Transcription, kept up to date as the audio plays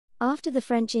After the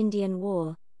French-Indian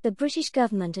War, the British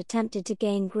government attempted to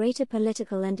gain greater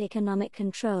political and economic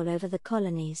control over the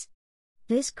colonies.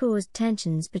 This caused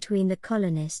tensions between the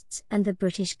colonists and the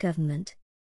British government.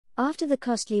 After the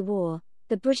costly war,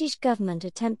 the British government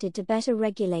attempted to better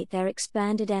regulate their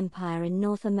expanded empire in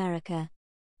North America.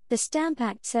 The Stamp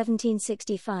Act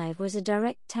 1765 was a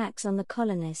direct tax on the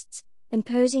colonists,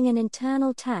 imposing an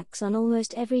internal tax on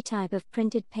almost every type of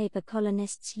printed paper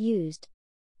colonists used.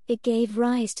 It gave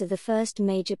rise to the first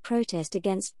major protest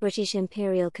against British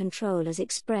imperial control as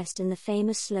expressed in the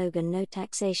famous slogan "No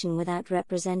taxation without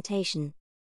representation."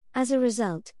 As a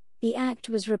result, the Act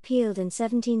was repealed in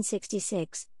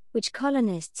 1766, which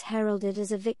colonists heralded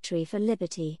as a victory for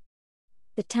liberty.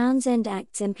 The Townshend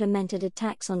Acts implemented a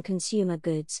tax on consumer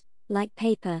goods, like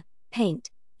paper, paint,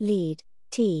 lead,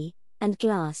 tea, and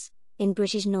glass, in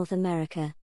British North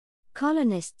America.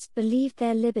 Colonists believed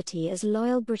their liberty as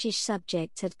loyal British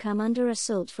subjects had come under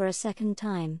assault for a second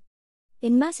time.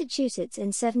 In Massachusetts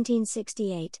in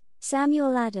 1768,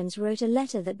 Samuel Adams wrote a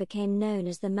letter that became known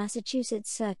as the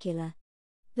Massachusetts Circular.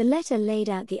 The letter laid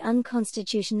out the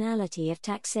unconstitutionality of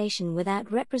taxation without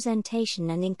representation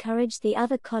and encouraged the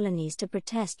other colonies to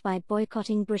protest by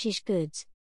boycotting British goods.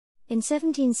 In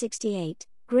 1768,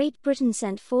 Great Britain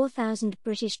sent 4,000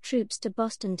 British troops to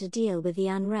Boston to deal with the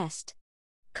unrest.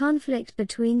 Conflict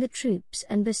between the troops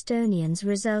and Bostonians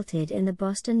resulted in the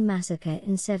Boston Massacre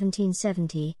in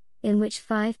 1770, in which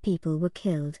 5 people were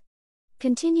killed.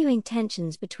 Continuing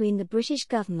tensions between the British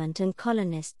government and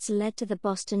colonists led to the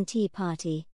Boston Tea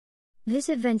Party. This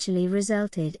eventually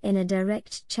resulted in a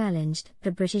direct challenge to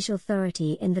the British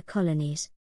authority in the colonies.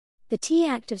 The Tea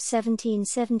Act of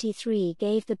 1773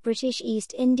 gave the British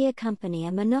East India Company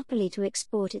a monopoly to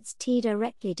export its tea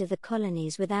directly to the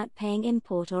colonies without paying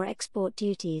import or export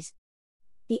duties.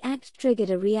 The Act triggered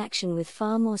a reaction with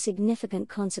far more significant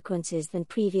consequences than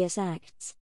previous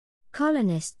acts.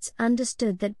 Colonists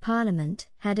understood that Parliament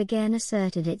had again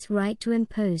asserted its right to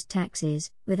impose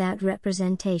taxes without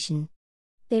representation.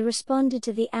 They responded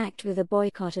to the Act with a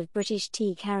boycott of British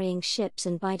tea-carrying ships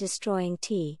and by destroying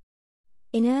tea.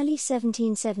 In early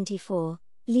 1774,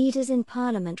 leaders in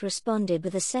Parliament responded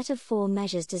with a set of 4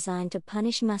 measures designed to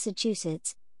punish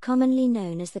Massachusetts, commonly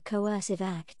known as the Coercive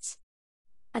Acts.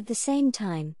 At the same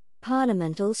time,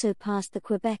 Parliament also passed the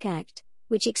Quebec Act,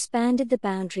 which expanded the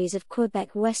boundaries of Quebec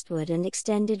westward and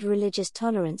extended religious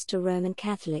tolerance to Roman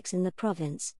Catholics in the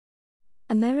province.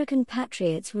 American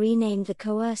patriots renamed the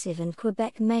Coercive and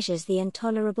Quebec measures the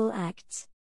Intolerable Acts.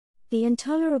 The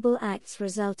Intolerable Acts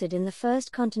resulted in the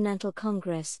First Continental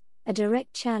Congress, a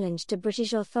direct challenge to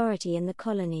British authority in the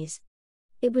colonies.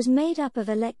 It was made up of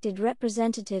elected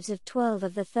representatives of 12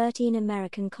 of the 13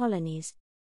 American colonies.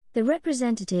 The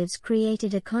representatives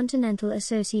created a continental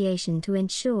association to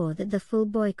ensure that the full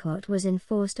boycott was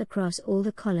enforced across all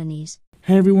the colonies.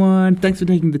 Hey everyone, thanks for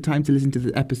taking the time to listen to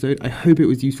this episode. I hope it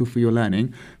was useful for your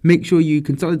learning. Make sure you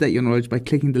consolidate your knowledge by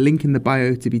clicking the link in the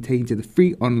bio to be taken to the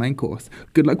free online course.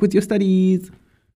 Good luck with your studies!